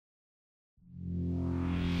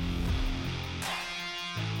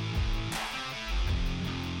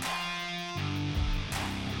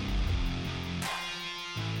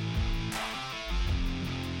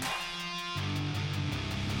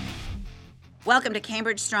Welcome to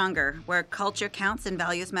Cambridge Stronger, where culture counts and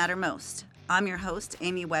values matter most. I'm your host,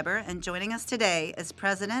 Amy Weber, and joining us today is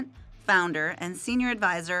President, Founder, and Senior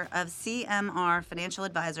Advisor of CMR Financial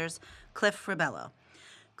Advisors, Cliff Rebello.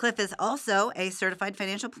 Cliff is also a certified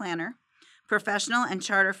financial planner, professional and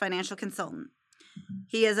charter financial consultant.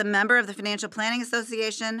 He is a member of the Financial Planning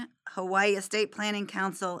Association, Hawaii Estate Planning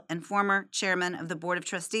Council, and former chairman of the Board of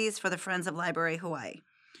Trustees for the Friends of Library Hawaii,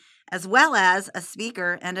 as well as a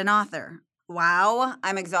speaker and an author. Wow,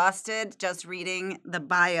 I'm exhausted just reading the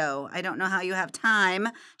bio. I don't know how you have time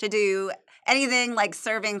to do anything like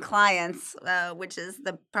serving clients, which is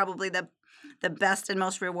probably the best and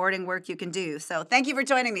most rewarding work you can do. So thank you for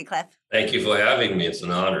joining me, Cliff. Thank you for having me. It's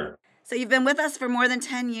an honor. So you've been with us for more than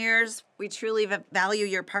 10 years. We truly value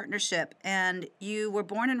your partnership. And you were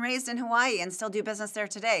born and raised in Hawaii and still do business there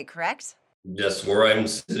today, correct? Yes, where I'm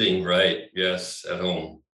sitting, right. Yes, at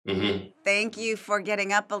home. Mm-hmm. Thank you for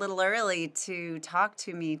getting up a little early to talk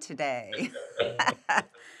to me today.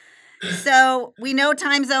 So we know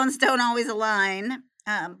time zones don't always align,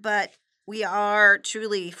 but we are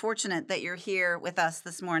truly fortunate that you're here with us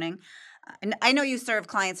this morning. And I know you serve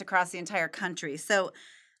clients across the entire country. So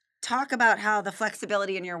talk about how the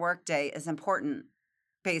flexibility in your workday is important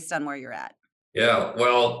based on where you're at. Yeah,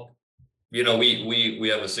 well, we have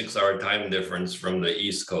a 6-hour time difference from the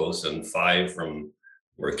East Coast and 5 from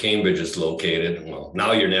where Cambridge is located. Well,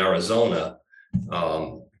 now you're in Arizona.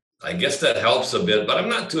 I guess that helps a bit, but I'm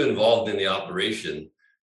not too involved in the operation.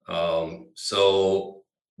 But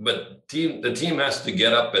the team has to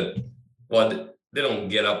get up they don't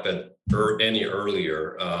get up at any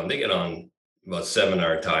earlier. They get on about 7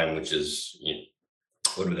 our time, which is,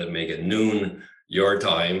 what would that make it, noon your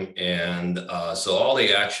time. And so all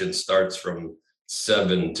the action starts from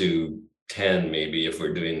 7 to 10, maybe, if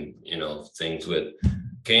we're doing, things with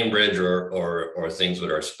Cambridge or things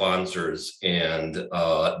with our sponsors, and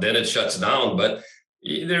then it shuts down. But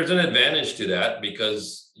there's an advantage to that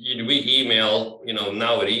because we email,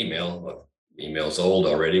 now with email's old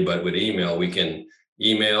already, but with email we can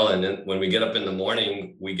email, and then when we get up in the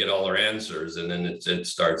morning we get all our answers, and then it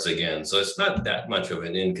starts again. So it's not that much of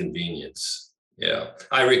an inconvenience. Yeah,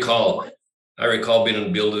 I recall being in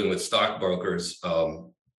a building with stockbrokers,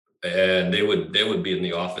 and they would be in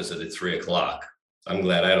the office at 3:00. I'm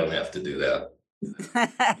glad I don't have to do that.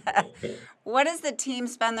 What does the team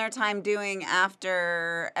spend their time doing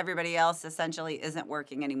after everybody else essentially isn't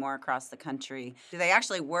working anymore across the country? Do they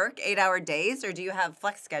actually work 8-hour days, or do you have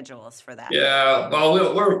flex schedules for that? Yeah, well,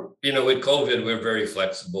 we're with COVID, we're very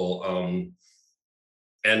flexible,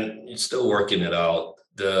 and still working it out.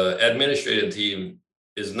 The administrative team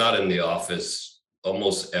is not in the office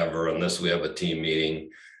almost ever unless we have a team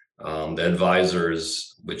meeting. The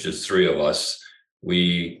advisors, which is 3 of us,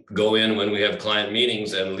 we go in when we have client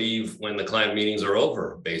meetings and leave when the client meetings are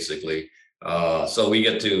over, basically. So we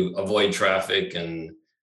get to avoid traffic. And,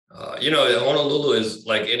 Honolulu is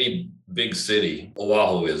like any big city.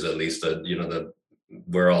 Oahu is, at least,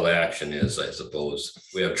 where all the action is, I suppose.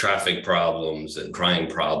 We have traffic problems and crime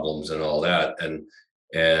problems and all that. And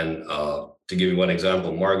to give you one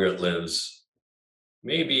example, Margaret lives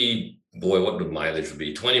maybe, what would mileage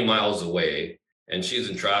be? 20 miles away. And she's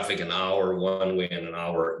in traffic an hour one way and an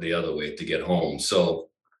hour the other way to get home. So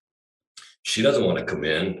she doesn't want to come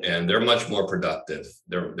in, and they're much more productive.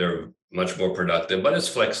 They're much more productive, but it's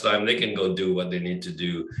flex time. They can go do what they need to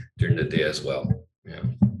do during the day as well. Yeah.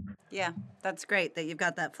 Yeah, that's great that you've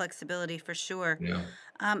got that flexibility for sure. Yeah.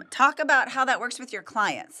 Talk about how that works with your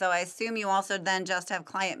clients. So I assume you also then just have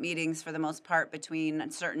client meetings for the most part between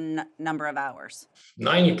a certain number of hours.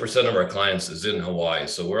 90% of our clients is in Hawaii,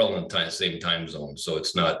 so we're all in the same time zone. So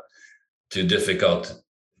it's not too difficult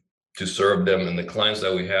to serve them. And the clients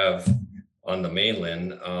that we have on the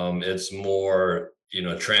mainland, it's more,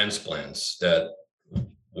 transplants that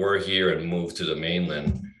were here and moved to the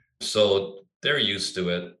mainland. So they're used to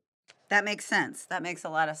it. That makes sense. That makes a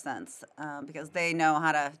lot of sense because they know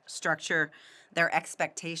how to structure their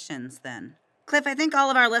expectations then. Cliff, I think all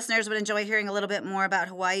of our listeners would enjoy hearing a little bit more about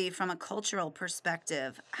Hawaii from a cultural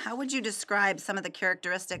perspective. How would you describe some of the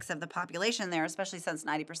characteristics of the population there, especially since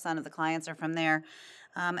 90% of the clients are from there?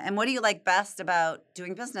 And what do you like best about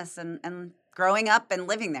doing business and growing up and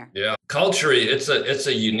living there? Yeah, culturally, it's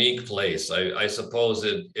a unique place. I suppose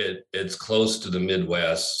it's close to the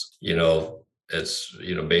Midwest. It's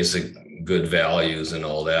basic good values and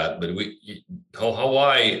all that. But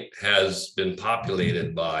Hawaii has been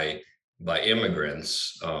populated by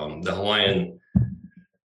immigrants.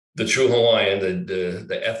 The true Hawaiian,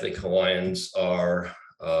 the ethnic Hawaiians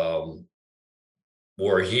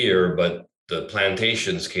were here, but the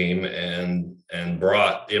plantations came and and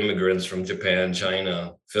brought immigrants from Japan,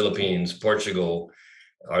 China, Philippines, Portugal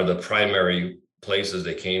are the primary places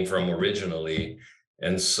they came from originally.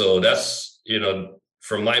 And so that's,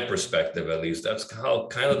 from my perspective, at least, that's how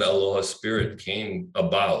kind of the Aloha spirit came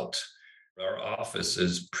about. Our office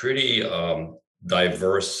is pretty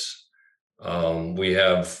diverse. We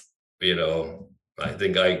have, I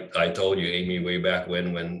think I told you, Amy, way back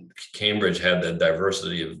when Cambridge had the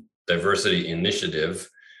diversity initiative.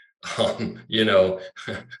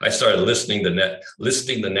 I started listing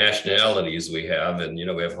the nationalities we have, and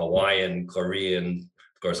we have Hawaiian, Korean,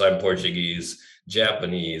 of course I'm Portuguese,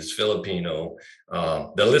 Japanese, Filipino.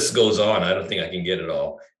 The list goes on. I don't think I can get it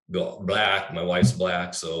all. Black, my wife's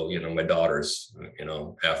Black, so my daughter's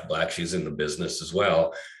half Black. She's in the business as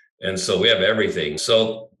well, and so we have everything.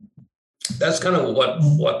 So that's kind of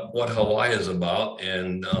what Hawaii is about.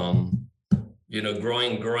 And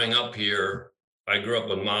growing up here, I grew up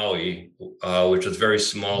in Maui, which was very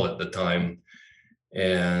small at the time.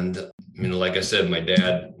 And, like I said, my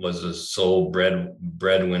dad was a sole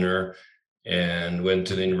breadwinner and went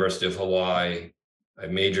to the University of Hawaii. I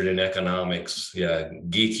majored in economics. Yeah,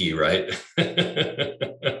 geeky, right?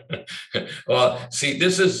 Well, see,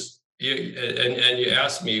 this is, and you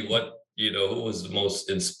asked me what, who was the most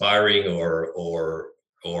inspiring or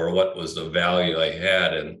what was the value I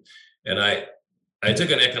had. And I took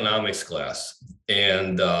an economics class,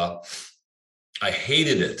 and I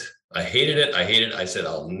hated it. I said,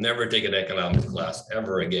 I'll never take an economics class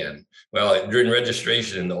ever again. Well, during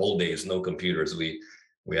registration in the old days, no computers, we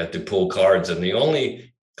had to pull cards, and the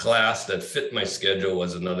only class that fit my schedule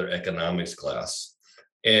was another economics class.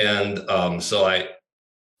 And so I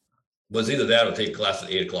was either that or take class at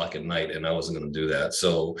 8:00 at night, and I wasn't going to do that.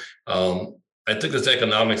 So I took this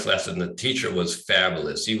economics class, and the teacher was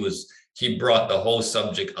fabulous. He brought the whole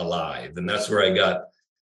subject alive. And that's where I got,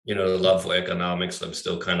 the love for economics. I'm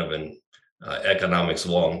still kind of an economics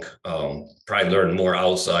wonk. Probably learned more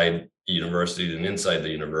outside university than inside the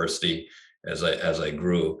university as I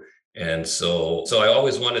grew. And so I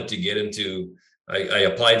always wanted to get into, I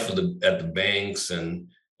applied at the banks, and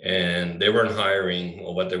they weren't hiring.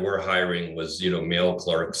 Well, what they were hiring was, mail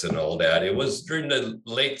clerks and all that. It was during the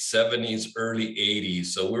late 70s, early 80s.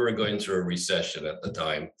 So we were going through a recession at the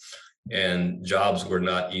time, and jobs were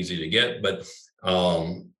not easy to get. But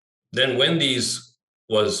then Wendy's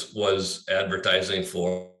was advertising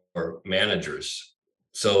for managers.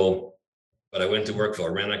 So, but I went to work for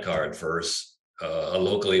a rent-a-car at first, a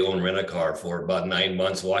locally owned rent-a-car for about 9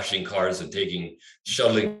 months, washing cars and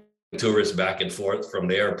shuttling tourists back and forth from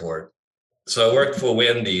the airport. So I worked for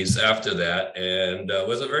Wendy's after that, and it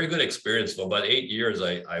was a very good experience. For about 8 years,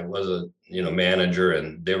 I was a manager,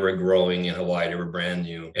 and they were growing in Hawaii. They were brand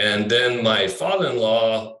new. And then my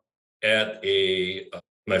father-in-law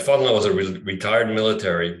was a retired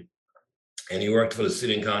military, and he worked for the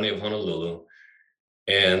city and county of Honolulu.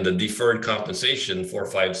 And the deferred compensation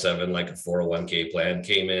 457, like a 401k plan,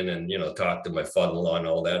 came in and, talked to my father-in-law and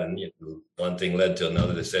all that. And one thing led to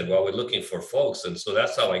another. They said, well, we're looking for folks. And so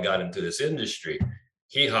that's how I got into this industry.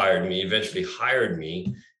 He eventually hired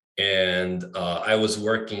me. And I was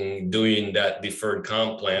doing that deferred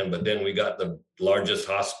comp plan. But then we got the largest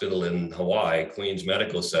hospital in Hawaii, Queens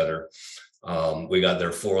Medical Center. We got their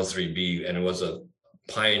 403B, and it was a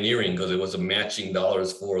pioneering because it was a matching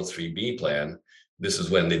dollars 403B plan. This is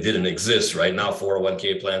when they didn't exist. Right now,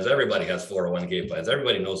 401k plans, everybody has 401k plans.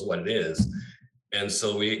 Everybody knows what it is. And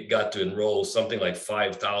so we got to enroll something like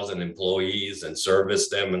 5,000 employees and service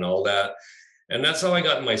them and all that. And that's how I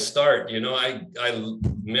got my start. I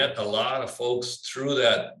met a lot of folks through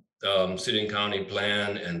that city and county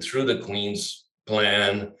plan and through the Queens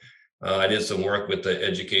plan. I did some work with the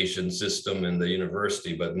education system and the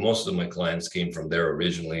university, but most of my clients came from there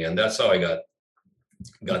originally. And that's how I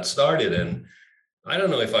got started. And I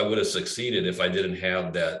don't know if I would have succeeded if I didn't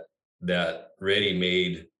have that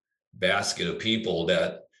ready-made basket of people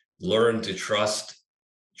that learned to trust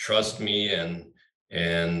me. And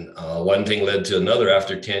one thing led to another.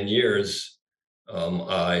 After 10 years,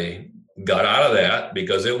 I got out of that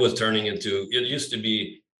because it was turning into, it used to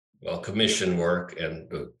be, commission work, and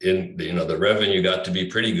the revenue got to be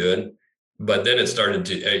pretty good. But then it started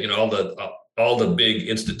to, all the big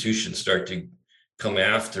institutions start to come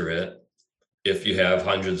after it if you have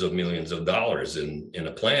hundreds of millions of dollars in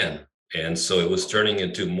a plan. And so it was turning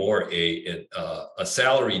into more a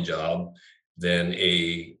salary job than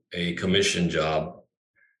a commission job.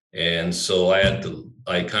 And so I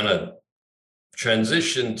kind of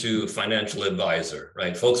transitioned to financial advisor,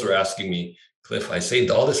 right? Folks were asking me, Cliff, I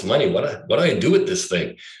saved all this money. What do I do with this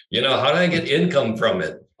thing? How do I get income from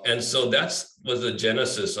it? And so that's was the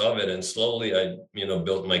genesis of it. And slowly I,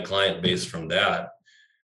 built my client base from that.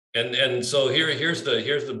 And so here's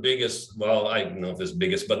the biggest, well, I don't know if it's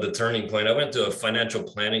biggest, but the turning point. I went to a financial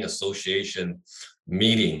planning association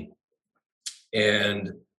meeting,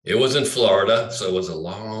 and it was in Florida, so it was a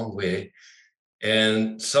long way.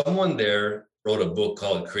 And someone there wrote a book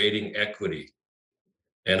called Creating Equity.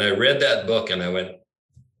 And I read that book and I went,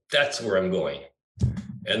 that's where I'm going.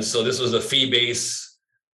 And so this was a fee-based,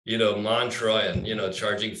 mantra, and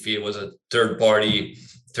charging fee. It was a third party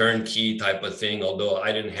turnkey type of thing, although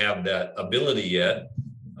I didn't have that ability yet.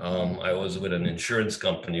 I was with an insurance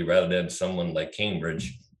company rather than someone like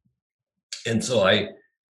Cambridge. And so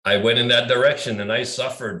I went in that direction, and I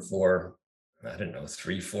suffered for, I don't know,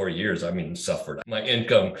 3-4 years. I mean, suffered. My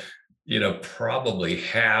income, probably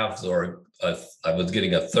halved, or I was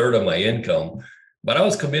getting a third of my income, but I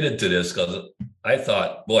was committed to this because I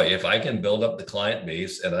thought, boy, if I can build up the client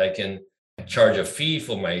base and I can charge a fee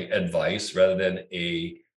for my advice rather than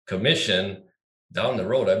a commission down the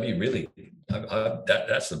road, I'd be really,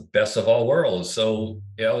 that's the best of all worlds. So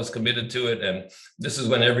yeah, I was committed to it. And this is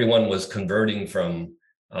when everyone was converting from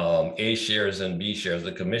A shares and B shares.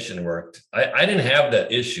 The commission worked. I didn't have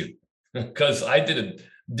that issue because I didn't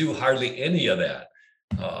do hardly any of that.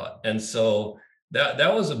 And so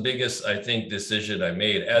that was the biggest, I think, decision I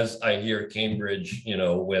made. As I hear Cambridge,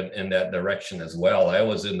 went in that direction as well. I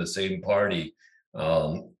was in the same party.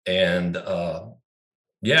 And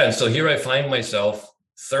so here I find myself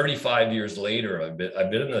 35 years later. I've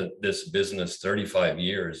been in this business 35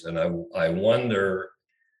 years, and I wonder,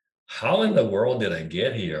 how in the world did I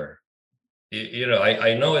get here?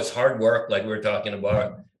 I know it's hard work, like we were talking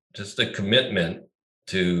about, just the commitment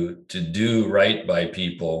to do right by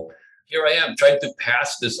people. Here I am trying to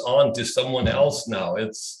pass this on to someone else now.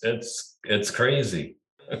 It's crazy.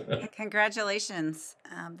 Congratulations.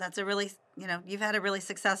 That's a really, you've had a really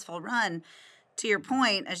successful run. To your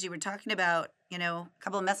point, as you were talking about, a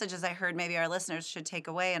couple of messages I heard maybe our listeners should take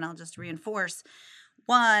away, and I'll just reinforce.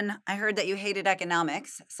 One, I heard that you hated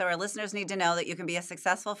economics. So our listeners need to know that you can be a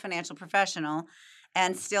successful financial professional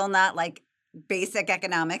and still not like basic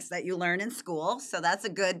economics that you learn in school. So that's a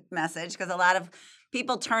good message, because a lot of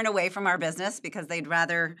people turn away from our business because they'd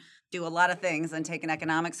rather do a lot of things than take an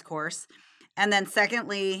economics course. And then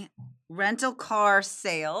secondly, rental car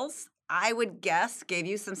sales, I would guess, gave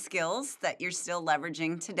you some skills that you're still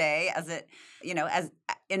leveraging today as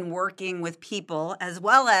in working with people, as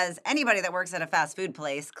well as anybody that works at a fast food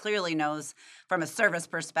place clearly knows from a service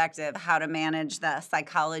perspective how to manage the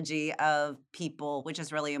psychology of people, which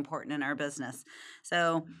is really important in our business.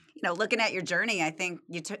 So, looking at your journey, I think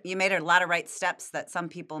you made a lot of right steps that some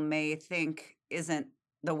people may think isn't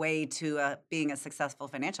the way to being a successful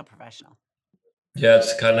financial professional. Yeah,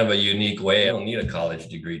 it's kind of a unique way. I don't need a college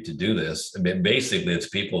degree to do this. I mean, basically, it's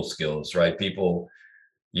people skills, right?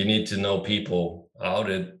 You need to know people, how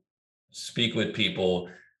to speak with people.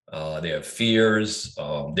 They have fears,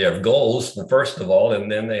 they have goals, first of all,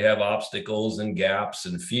 and then they have obstacles and gaps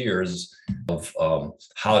and fears of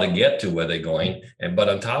how to get to where they're going. But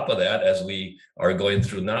on top of that, as we are going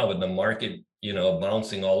through now with the market,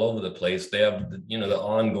 bouncing all over the place, they have, the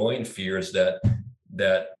ongoing fears that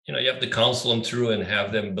you have to counsel them through and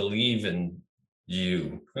have them believe in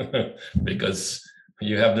you because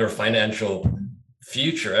you have their financial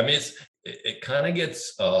future. I mean, it kind of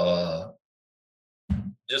gets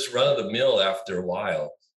just run of the mill after a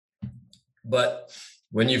while. But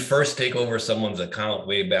when you first take over someone's account,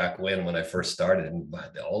 way back when I first started, and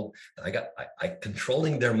I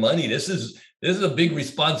controlling their money. This is a big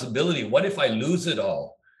responsibility. What if I lose it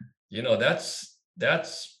all? It's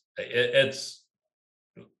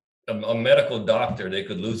a medical doctor, they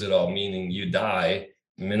could lose it all, meaning you die.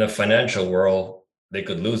 In a financial world, they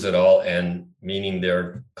could lose it all, and meaning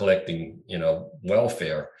they're collecting,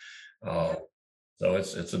 welfare. So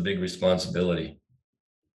it's a big responsibility.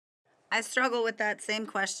 I struggle with that same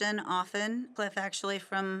question often, Cliff, actually,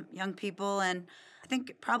 from young people. And I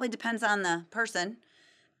think it probably depends on the person.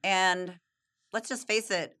 And let's just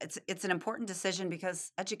face it, it's an important decision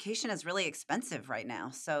because education is really expensive right now.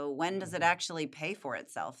 So when does it actually pay for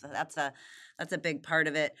itself? That's a big part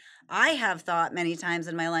of it. I have thought many times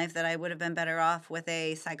in my life that I would have been better off with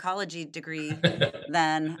a psychology degree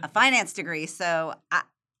than a finance degree. So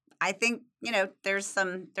I think, there's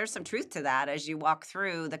some truth to that as you walk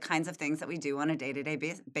through the kinds of things that we do on a day-to-day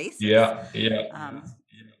basis. Yeah.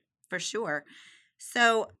 For sure.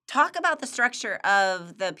 So talk about the structure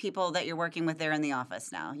of the people that you're working with there in the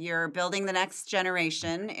office now. You're building the next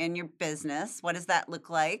generation in your business. What does that look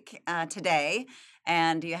like today?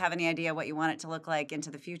 And do you have any idea what you want it to look like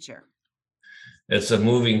into the future? it's a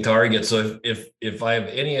moving target. So if I have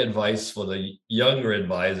any advice for the younger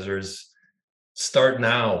advisors, start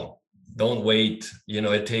now. Don't wait.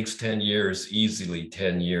 It takes 10 years, easily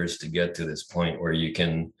 10 years to get to this point where you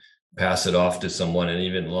can pass it off to someone, and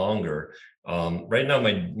even longer. Right now,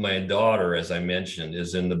 my daughter, as I mentioned,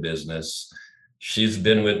 is in the business. She's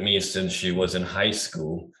been with me since she was in high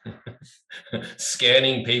school,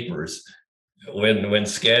 scanning papers when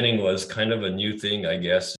scanning was kind of a new thing, I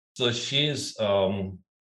guess. So she's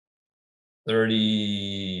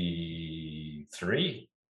 33,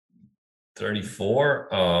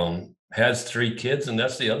 34, has 3 kids, and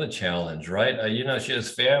that's the other challenge, right? She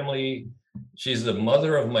has family. She's the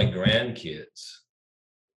mother of my grandkids.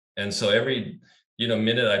 And so every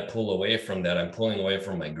minute I pull away from that, I'm pulling away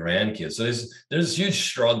from my grandkids. So there's huge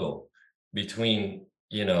struggle between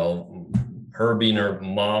her being her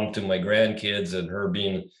mom to my grandkids and her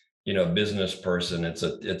being a business person. It's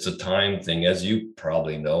a time thing, as you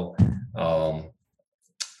probably know.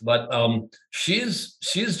 But she's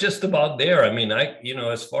just about there. I mean,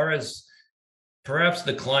 as far as perhaps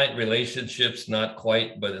the client relationships, not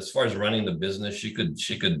quite, but as far as running the business, she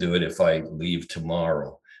could do it if I leave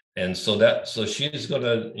tomorrow. And so she's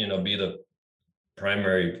gonna, be the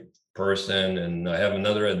primary person. And I have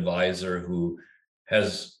another advisor who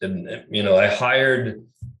has, I hired,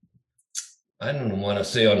 I don't want to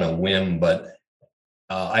say on a whim, but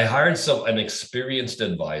I hired an experienced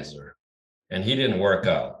advisor, and he didn't work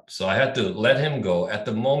out. So I had to let him go. At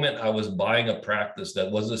the moment, I was buying a practice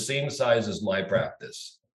that was the same size as my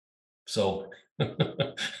practice. So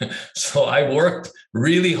so I worked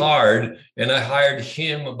really hard, and I hired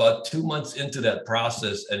him about 2 months into that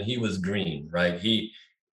process, and he was green, right? He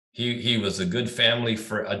was a good family,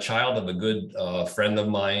 for a child of a good friend of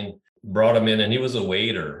mine. Brought him in, and he was a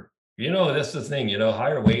waiter. That's the thing,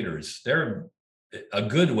 hire waiters. They're a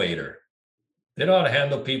good waiter. They know how to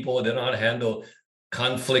handle people. They know how to handle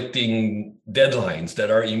conflicting deadlines that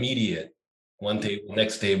are immediate. One table,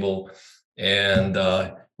 next table. And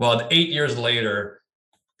 8 years later,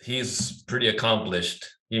 he's pretty accomplished.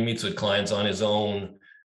 He meets with clients on his own.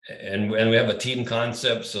 And we have a team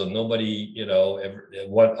concept. So nobody,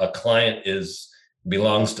 what a client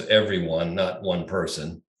belongs to everyone, not one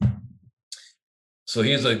person. So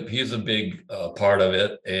he's a big part of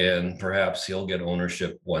it, and perhaps he'll get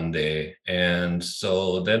ownership one day. And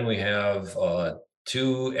so then we have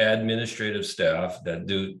 2 administrative staff that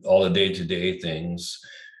do all the day-to-day things.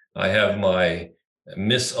 I have my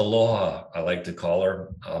Miss Aloha, I like to call her,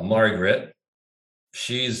 Margaret.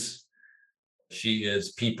 She is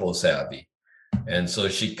people savvy, and so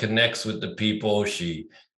she connects with the people. She's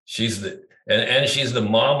the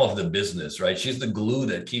mom of the business, right? She's the glue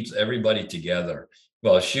that keeps everybody together.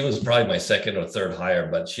 Well, she was probably my second or third hire,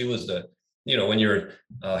 but she was when you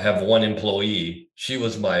have one employee, she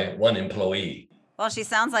was my one employee. Well, she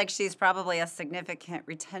sounds like she's probably a significant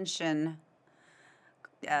retention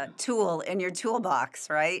tool in your toolbox,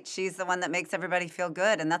 right? She's the one that makes everybody feel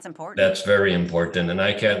good, and that's important. That's very important, and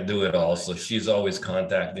I can't do it all. So she's always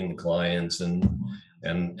contacting the clients and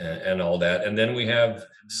all that. And then we have,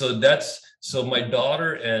 so my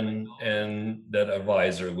daughter and that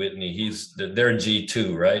advisor, Whitney, they're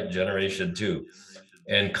G2, right? Generation 2.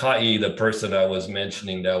 And Kai, the person I was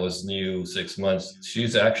mentioning that was new 6 months,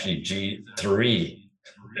 she's actually G3.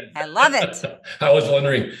 I love it. I was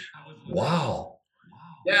wondering, wow.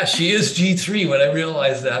 Yeah, she is G3. When I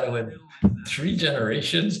realized that, I went, 3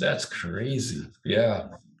 generations? That's crazy. Yeah.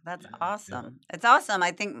 That's awesome. It's awesome.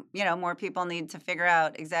 I think, more people need to figure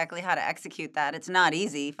out exactly how to execute that. It's not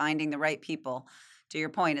easy finding the right people. To your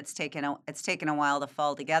point, it's taken a while to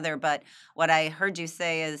fall together. But what I heard you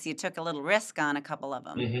say is you took a little risk on a couple of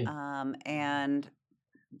them. Mm-hmm. And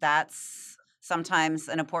that's sometimes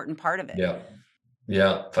an important part of it. Yeah.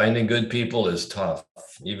 Yeah. Finding good people is tough,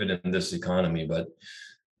 even in this economy. But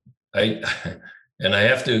I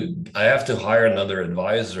have to hire another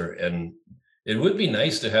advisor, and it would be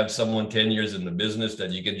nice to have someone 10 years in the business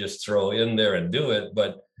that you can just throw in there and do it.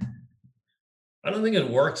 But I don't think it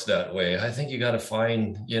works that way. I think you got to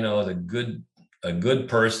find, a good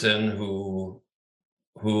person who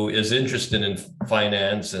is interested in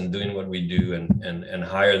finance and doing what we do, and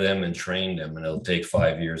hire them and train them. And it'll take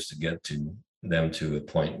 5 years to get to them to a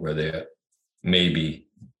point where they may be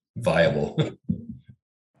viable.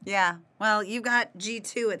 Yeah. Well, you got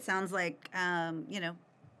G2, it sounds like,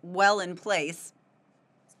 well in place.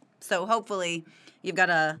 So hopefully you've got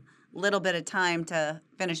a little bit of time to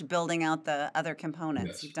finish building out the other components.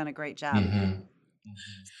 Yes. You've done a great job. Mm-hmm.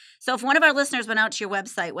 So if one of our listeners went out to your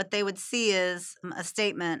website, what they would see is a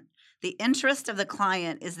statement: the interest of the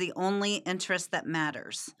client is the only interest that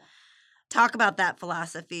matters. Talk about that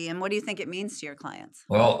philosophy and what do you think it means to your clients?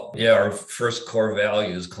 Well, yeah, our first core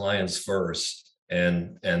value is clients first,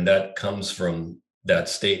 and that comes from that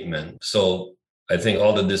statement. So I think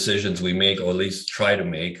all the decisions we make, or at least try to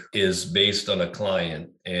make, is based on a client.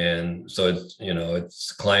 And so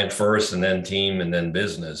it's client first, and then team, and then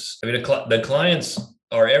business. I mean, the clients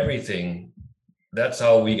are everything. That's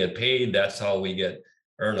how we get paid. That's how we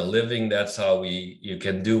earn a living. That's how you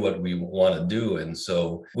can do what we want to do. And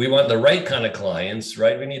so we want the right kind of clients,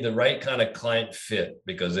 right? We need the right kind of client fit,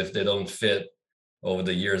 because if they don't fit, over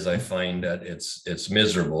the years, I find that it's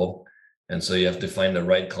miserable. And so you have to find the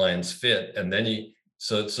right clients fit. And then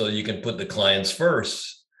so you can put the clients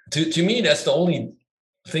first. To me, that's the only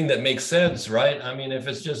thing that makes sense, right? I mean, if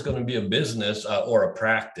it's just going to be a business or a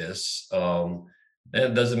practice, then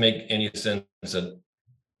it doesn't make any sense at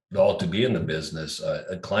all to be in the business.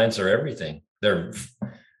 Clients are everything.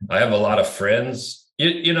 I have a lot of friends.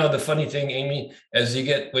 You know, the funny thing, Amy, as you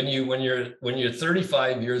get when you're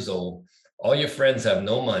 35 years old, all your friends have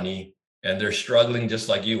no money and they're struggling just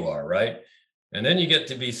like you are, right? And then you get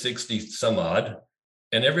to be 60 some odd,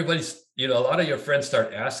 and everybody's, a lot of your friends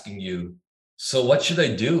start asking you, so what should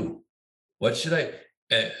I do? What should I?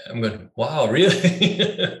 I'm going, wow,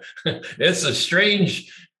 really? It's a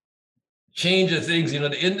strange change of things.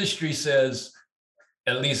 The industry says,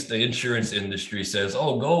 at least the insurance industry says,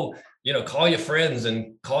 oh, go, call your friends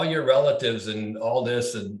and call your relatives and all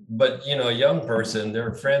this. But a young person,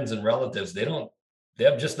 their friends and relatives, they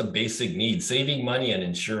have just the basic needs, saving money and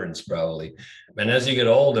insurance probably. And as you get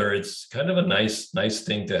older, it's kind of a nice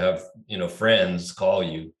thing to have, friends call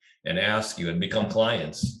you and ask you and become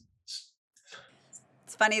clients.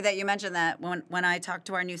 It's funny that you mentioned that. When I talk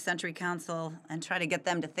to our New Century Council and try to get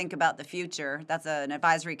them to think about the future, that's an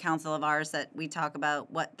advisory council of ours that we talk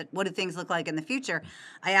about what do things look like in the future.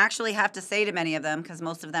 I actually have to say to many of them, because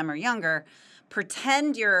most of them are younger,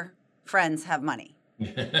 pretend your friends have money.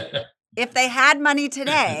 If they had money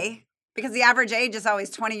today, because the average age is always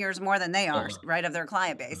 20 years more than they are, right, of their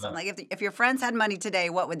client base. I'm like, if your friends had money today,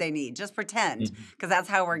 what would they need? Just pretend, because that's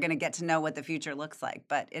how we're going to get to know what the future looks like.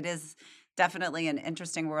 But it is definitely an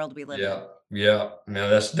interesting world we live in. Yeah. No,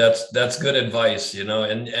 that's good advice,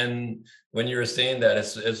 and when you were saying that,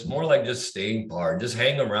 it's more like just staying par, just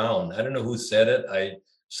hang around. I don't know who said it.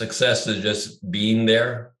 Success is just being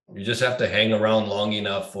there. You just have to hang around long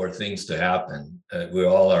enough for things to happen. We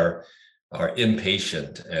all are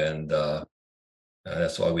impatient, and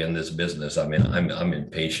that's why we're in this business. I mean, I'm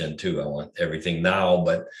impatient too. I want everything now,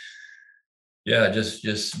 but yeah,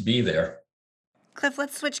 just be there. Cliff,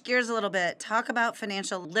 let's switch gears a little bit. Talk about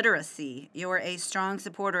financial literacy. You're a strong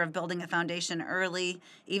supporter of building a foundation early,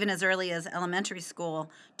 even as early as elementary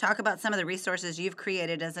school. Talk about some of the resources you've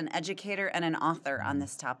created as an educator and an author on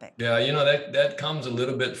this topic. Yeah, that comes a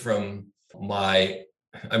little bit from I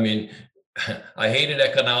hated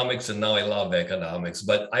economics and now I love economics,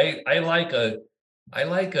 but I like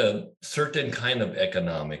a certain kind of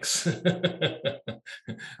economics.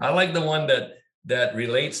 I like the one that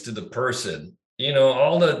relates to the person.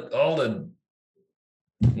 All the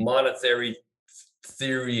monetary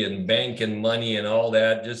theory and bank and money and all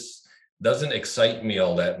that just doesn't excite me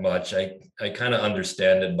all that much. I kind of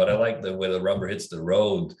understand it, but I like the way the rubber hits the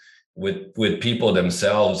road with people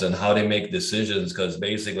themselves and how they make decisions, because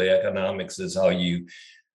basically economics is how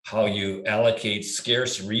you allocate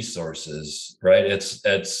scarce resources, right?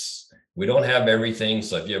 It's we don't have everything,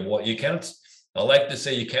 so if you have what you can't, I like to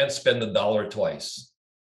say, you can't spend $1 twice.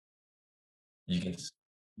 You can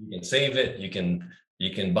save it, you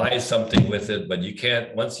can buy something with it, but you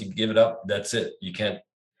can't, once you give it up, that's it. You can't,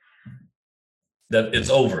 that it's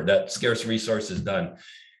over, that scarce resource is done.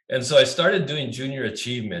 And so I started doing Junior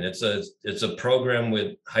Achievement. It's a program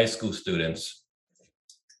with high school students.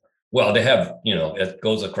 Well, they have, it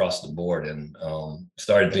goes across the board, and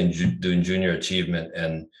started doing Junior Achievement.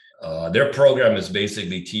 And their program is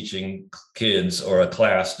basically teaching kids or a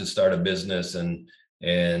class to start a business and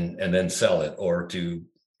then sell it, or to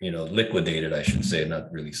liquidate it, I should say,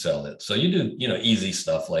 not really sell it. So you do easy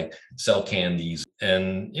stuff like sell candies,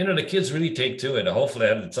 and the kids really take to it. Hopefully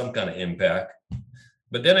I had some kind of impact.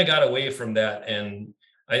 But then I got away from that, and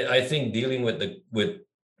I think dealing with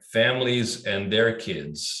families and their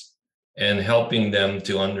kids and helping them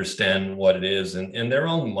to understand what it is in their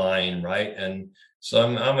own mind, right? And so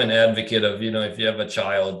I'm an advocate of, if you have a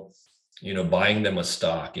child, buying them a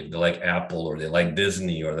stock, if they like Apple or they like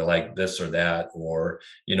Disney or they like this or that, or,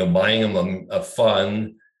 buying them a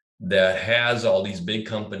fund that has all these big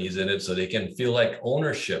companies in it so they can feel like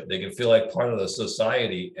ownership, they can feel like part of the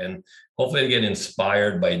society, and hopefully they get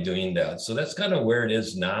inspired by doing that. So that's kind of where it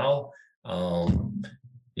is now.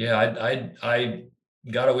 Yeah, I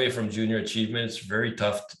got away from junior achievement. It's very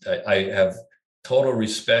tough. I have total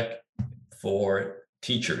respect for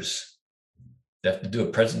teachers that have to do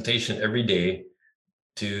a presentation every day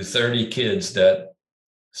to 30 kids that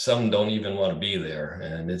some don't even want to be there.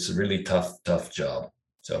 And it's a really tough job.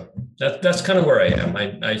 So that's kind of where I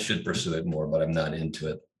am. I should pursue it more, but I'm not into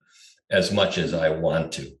it as much as I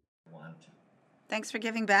want to. Thanks for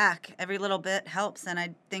giving back. Every little bit helps, and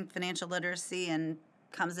I think financial literacy and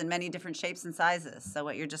comes in many different shapes and sizes. So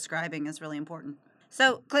what you're describing is really important.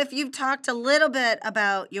 So, Cliff, you've talked a little bit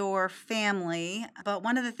about your family, but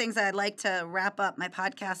one of the things I'd like to wrap up my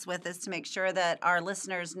podcast with is to make sure that our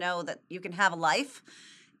listeners know that you can have a life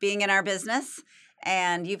being in our business,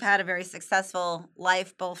 and you've had a very successful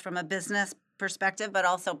life, both from a business perspective, but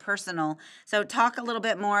also personal. So, talk a little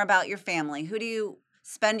bit more about your family. Who do you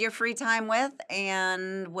spend your free time with,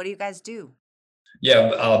 and what do you guys do?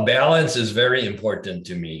 Yeah, balance is very important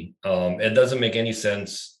to me. It doesn't make any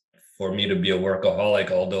sense for me to be a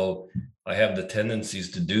workaholic, although I have the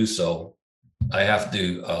tendencies to do so. I have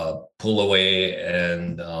to pull away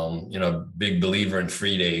and, big believer in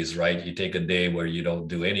free days, right? You take a day where you don't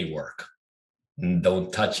do any work and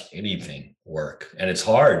don't touch anything work. And it's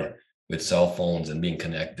hard with cell phones and being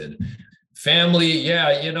connected. Family, yeah,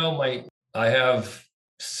 I have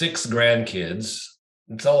 6 grandkids.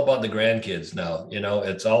 It's all about the grandkids now.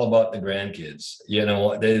 It's all about the grandkids.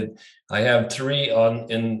 I have 3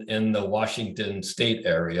 in the Washington State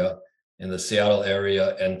area, in the Seattle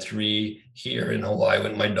area, and 3 here in Hawaii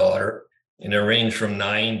with my daughter. And they range from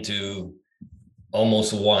 9 to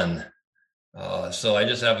almost 1. So I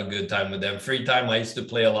just have a good time with them. Free time, I used to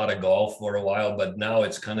play a lot of golf for a while, but now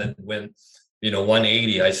it's kind of went,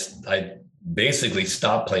 180. I basically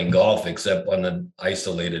stopped playing golf except on an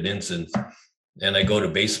isolated instance. And I go to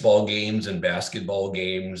baseball games and basketball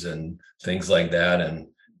games and things like that. And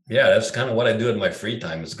yeah, that's kind of what I do in my free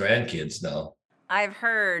time. It's grandkids now. I've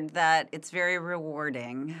heard that it's very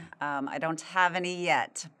rewarding. I don't have any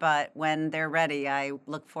yet, but when they're ready, I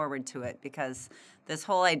look forward to it because this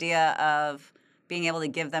whole idea of being able to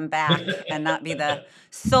give them back and not be the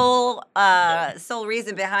sole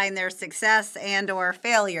reason behind their success and or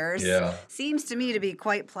failures Yeah. seems to me to be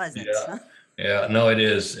quite pleasant. Yeah. Yeah, no, it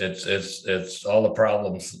is. It's all the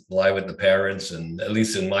problems lie with the parents, and at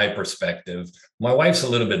least in my perspective, my wife's a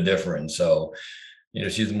little bit different. So,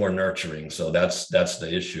 she's more nurturing. So that's the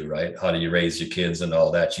issue, right? How do you raise your kids and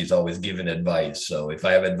all that? She's always giving advice. So if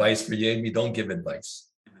I have advice for you, Amy, don't give advice.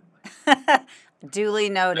 Duly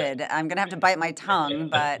noted. I'm gonna have to bite my tongue,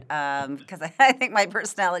 but because I think my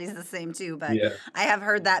personality is the same too. But Yeah, I have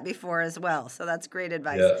heard that before as well. So that's great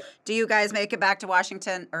advice. yeah, Do you guys make it back to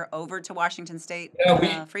Washington or over to Washington State yeah.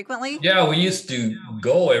 We frequently? yeah we used to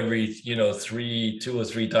go every 2 or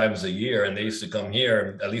 3 times a year, and they used to come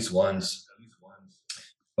here at least once.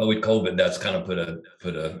 But with COVID, that's kind of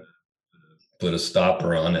put a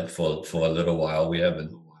stopper on it for a little while. We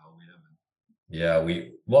haven't. Yeah,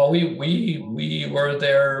 we were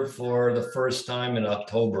there for the first time in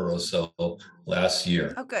October or so last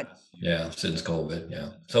year. Oh, good. Yeah, since COVID.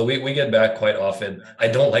 Yeah, so we get back quite often. I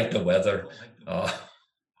don't like the weather. Uh,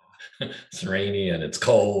 it's rainy and it's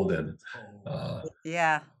cold, and uh,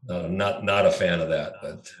 Yeah, not a fan of that.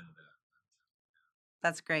 But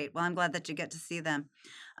that's great. Well, I'm glad that you get to see them.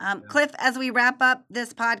 Cliff, as we wrap up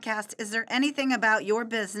this podcast, is there anything about your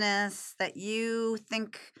business that you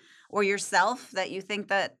think, or yourself, that you think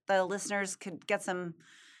that the listeners could get some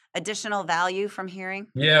additional value from hearing?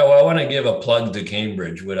 yeah, well, I want to give a plug to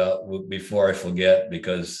Cambridge before I forget,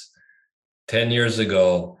 because 10 years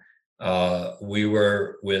ago, we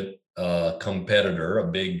were with a competitor, a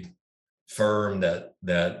big firm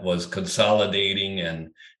that was consolidating, and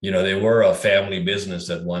they were a family business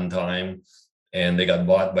at one time, and they got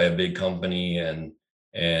bought by a big company, and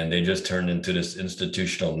they just turned into this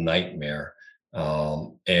institutional nightmare.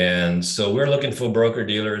 And so we're looking for broker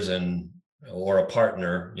dealers or a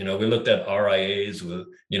partner. We looked at RIAs with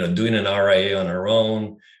doing an RIA on our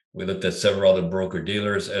own. We looked at several other broker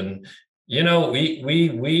dealers, and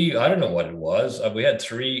we I don't know what it was. I had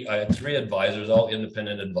 3 advisors, all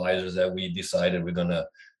independent advisors, that we decided we're gonna,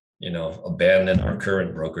 abandon our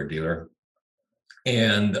current broker dealer.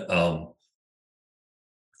 And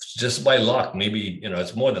just by luck, maybe,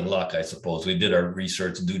 it's more than luck, I suppose. We did our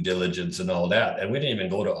research, due diligence, and all that. And we didn't even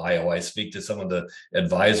go to Iowa. I speak to some of the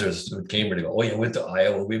advisors who came here to go, oh, yeah, went to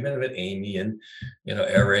Iowa. We met with Amy and,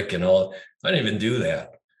 Eric and all. I didn't even do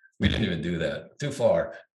that. We didn't even do that. Too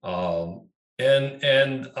far.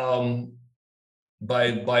 And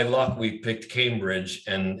by luck, we picked Cambridge,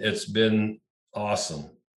 and it's been awesome.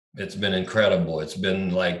 It's been incredible. It's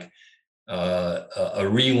been like a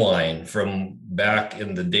rewind from back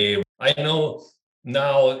in the day. I know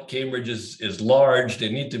now Cambridge is large. They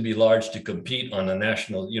need to be large to compete on a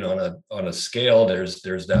national, on a scale. There's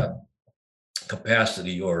that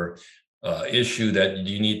capacity or issue that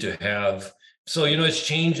you need to have. So it's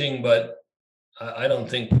changing, but I don't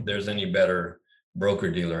think there's any better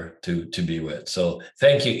broker dealer to be with. So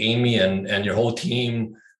thank you, Amy, and your whole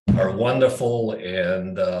team are wonderful,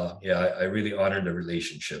 and I really honor the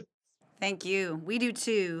relationship. Thank you. We do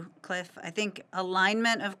too, Cliff. I think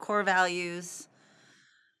alignment of core values,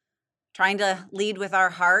 trying to lead with our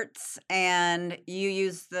hearts, and you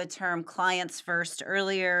used the term clients first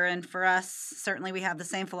earlier, and for us, certainly we have the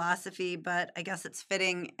same philosophy, but I guess it's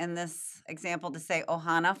fitting in this example to say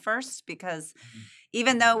Ohana first, because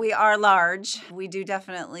even though we are large, we do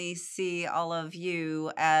definitely see all of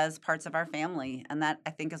you as parts of our family, and that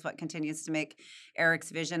I think is what continues to make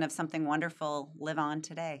Eric's vision of something wonderful live on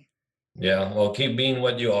today. Yeah, well, keep being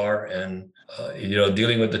what you are, and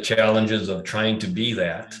dealing with the challenges of trying to be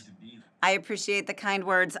that. I appreciate the kind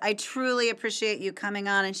words. I truly appreciate you coming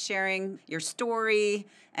on and sharing your story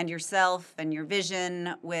and yourself and your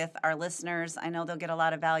vision with our listeners. I know they'll get a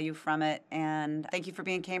lot of value from it. And thank you for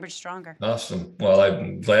being Cambridge Stronger. Awesome. Well,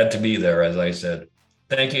 I'm glad to be there, as I said.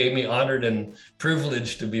 Thank you, Amy. Honored and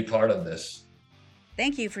privileged to be part of this.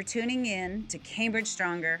 Thank you for tuning in to Cambridge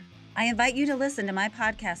Stronger. I invite you to listen to my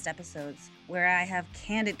podcast episodes where I have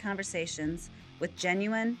candid conversations with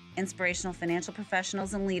genuine, inspirational financial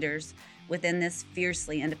professionals and leaders within this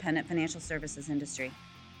fiercely independent financial services industry.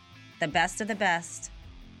 The best of the best,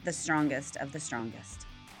 the strongest of the strongest.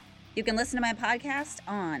 You can listen to my podcast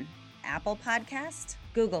on Apple Podcasts,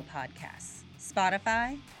 Google Podcasts,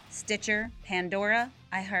 Spotify, Stitcher, Pandora,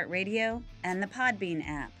 iHeartRadio, and the Podbean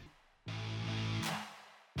app.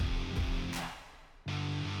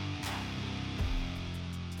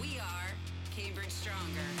 We are Cambridge Stronger.